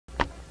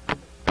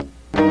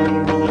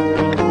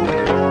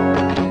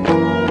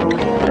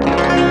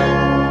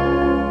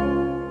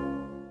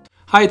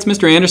Hi, it's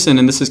Mr. Andersen,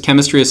 and this is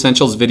Chemistry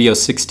Essentials video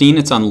 16.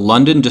 It's on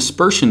London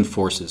dispersion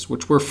forces,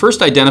 which were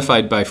first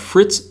identified by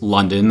Fritz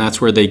London. That's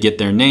where they get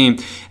their name,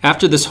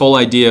 after this whole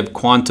idea of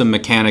quantum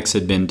mechanics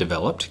had been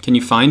developed. Can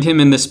you find him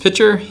in this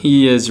picture?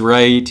 He is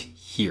right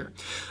here.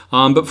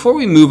 But before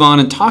we move on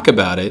and talk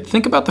about it,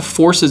 think about the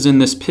forces in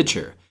this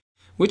picture.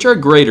 Which are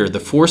greater, the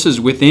forces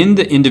within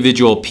the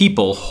individual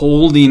people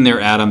holding their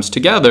atoms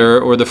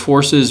together, or the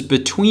forces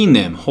between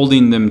them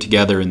holding them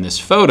together in this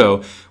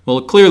photo?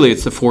 Well, clearly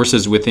it's the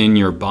forces within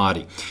your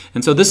body.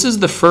 And so this is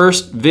the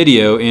first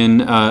video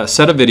in a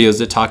set of videos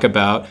that talk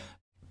about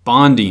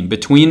bonding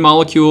between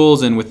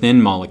molecules and within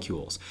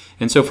molecules.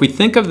 And so if we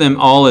think of them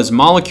all as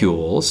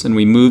molecules and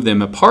we move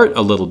them apart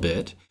a little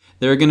bit,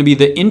 there are going to be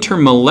the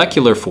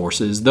intermolecular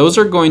forces. Those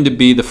are going to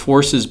be the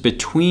forces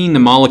between the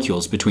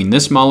molecules, between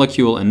this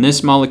molecule and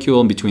this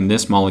molecule, and between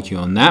this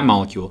molecule and that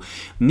molecule.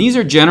 And these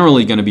are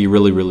generally going to be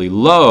really, really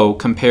low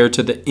compared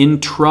to the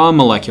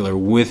intramolecular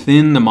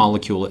within the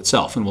molecule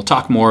itself. And we'll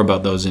talk more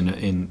about those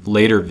in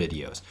later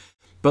videos.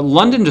 But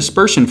London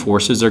dispersion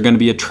forces are going to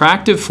be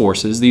attractive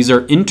forces. These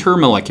are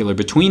intermolecular,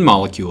 between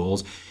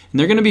molecules. And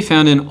they're going to be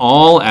found in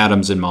all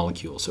atoms and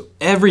molecules. So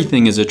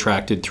everything is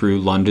attracted through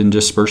London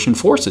dispersion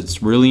forces.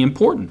 It's really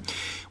important.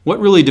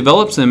 What really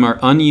develops them are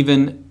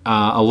uneven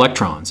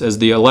electrons. As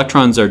the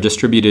electrons are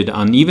distributed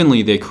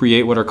unevenly, they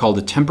create what are called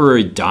a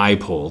temporary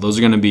dipole. Those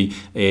are going to be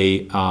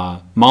a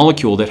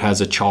molecule that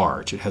has a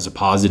charge. It has a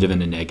positive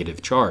and a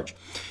negative charge.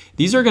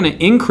 These are going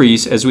to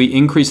increase as we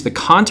increase the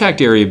contact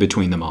area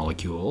between the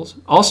molecules.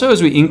 Also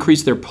as we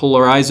increase their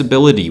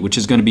polarizability, which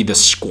is going to be the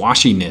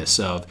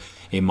squashiness of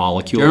a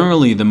molecule.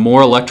 Generally, the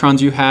more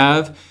electrons you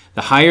have,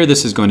 the higher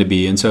this is going to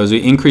be. And so as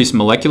we increase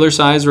molecular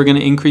size, we're going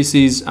to increase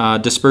these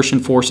dispersion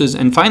forces.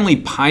 And finally,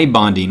 pi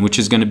bonding, which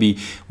is going to be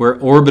where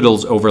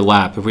orbitals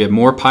overlap. If we have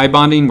more pi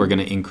bonding, we're going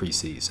to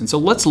increase these. And so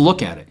let's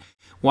look at it.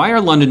 Why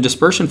are London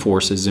dispersion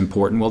forces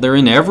important? Well, they're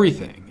in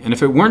everything. And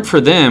if it weren't for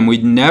them,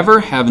 we'd never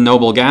have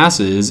noble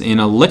gases in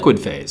a liquid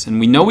phase. And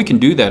we know we can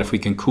do that if we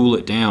can cool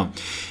it down.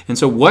 And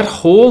so what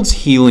holds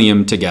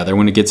helium together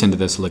when it gets into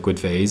this liquid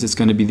phase? It's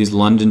going to be these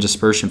London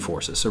dispersion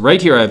forces. So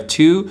right here I have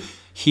two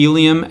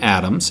helium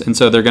atoms, and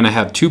so they're going to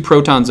have two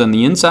protons on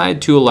the inside,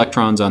 two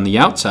electrons on the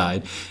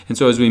outside. And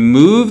so as we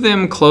move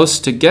them close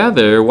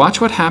together,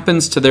 watch what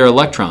happens to their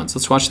electrons.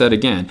 Let's watch that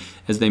again.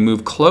 As they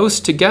move close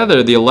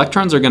together, the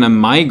electrons are going to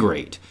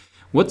migrate.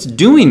 What's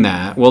doing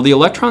that? Well, the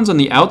electrons on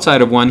the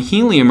outside of one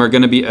helium are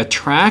going to be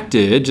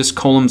attracted, just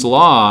Coulomb's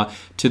law,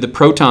 to the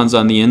protons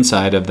on the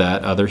inside of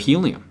that other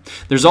helium.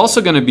 There's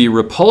also going to be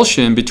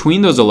repulsion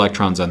between those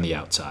electrons on the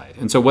outside.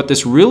 And so what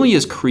this really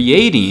is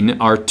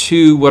creating are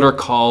two what are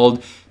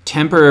called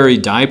temporary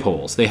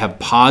dipoles. They have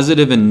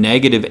positive and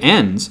negative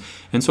ends.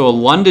 And so a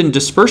London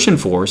dispersion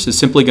force is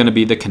simply going to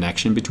be the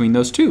connection between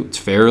those two. It's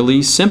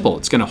fairly simple.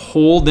 It's going to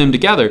hold them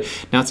together.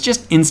 Now it's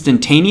just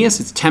instantaneous,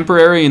 it's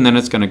temporary, and then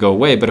it's going to go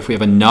away. But if we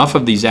have enough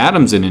of these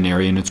atoms in an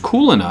area and it's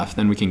cool enough,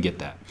 then we can get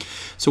that.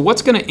 So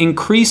what's going to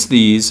increase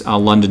these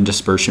London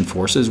dispersion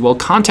forces? Well,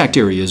 contact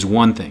area is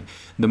one thing.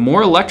 The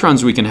more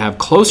electrons we can have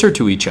closer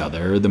to each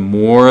other, the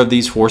more of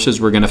these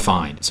forces we're going to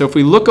find. So if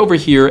we look over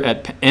here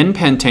at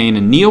N-pentane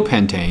and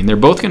neopentane, they're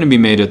both going to be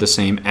made of the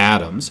same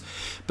atoms.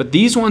 But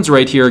these ones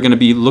right here are going to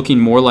be looking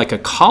more like a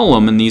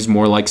column and these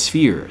more like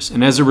spheres.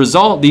 And as a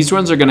result, these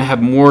ones are going to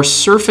have more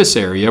surface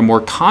area, more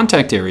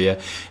contact area,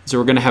 so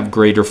we're going to have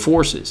greater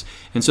forces.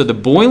 And so the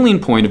boiling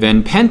point of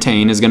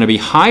N-pentane is going to be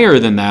higher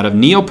than that of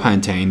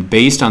neopentane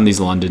based on these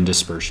London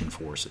dispersion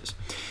forces.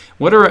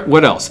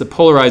 What else? The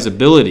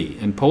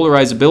polarizability. And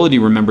polarizability,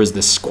 remember, is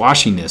the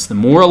squashiness. The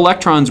more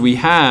electrons we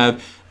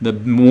have, the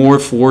more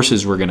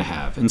forces we're going to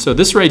have. And so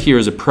this right here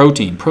is a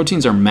protein.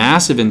 Proteins are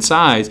massive in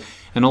size,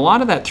 and a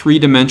lot of that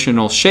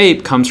three-dimensional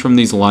shape comes from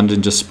these London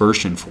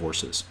dispersion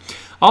forces.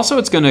 Also,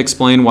 it's going to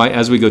explain why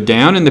as we go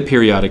down in the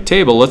periodic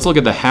table, let's look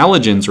at the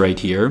halogens right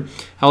here.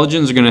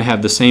 Halogens are going to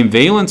have the same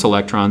valence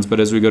electrons, but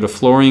as we go to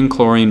fluorine,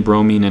 chlorine,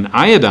 bromine, and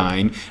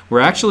iodine,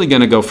 we're actually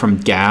going to go from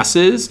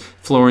gases,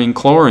 fluorine,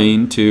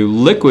 chlorine, to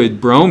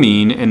liquid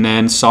bromine, and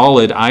then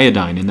solid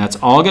iodine. And that's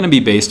all going to be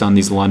based on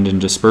these London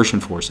dispersion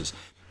forces.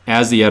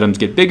 As the atoms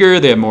get bigger,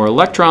 they have more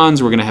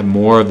electrons, we're going to have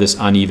more of this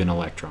uneven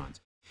electrons.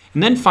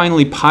 And then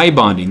finally, pi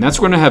bonding. That's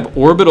going to have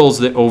orbitals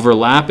that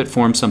overlap. It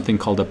forms something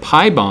called a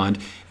pi bond.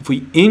 If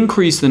we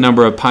increase the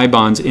number of pi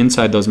bonds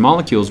inside those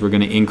molecules, we're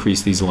going to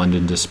increase these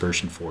London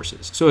dispersion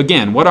forces. So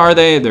again, what are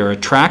they? They're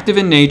attractive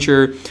in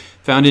nature,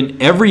 found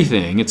in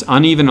everything. It's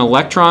uneven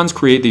electrons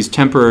create these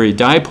temporary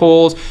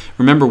dipoles.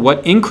 Remember,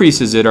 what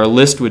increases it, our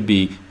list would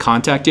be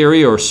contact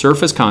area or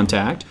surface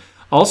contact.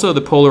 Also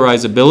the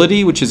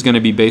polarizability, which is going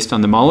to be based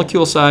on the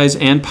molecule size,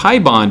 and pi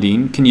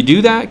bonding. Can you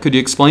do that? Could you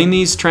explain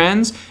these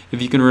trends?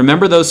 If you can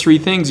remember those three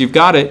things, you've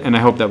got it, and I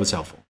hope that was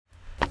helpful.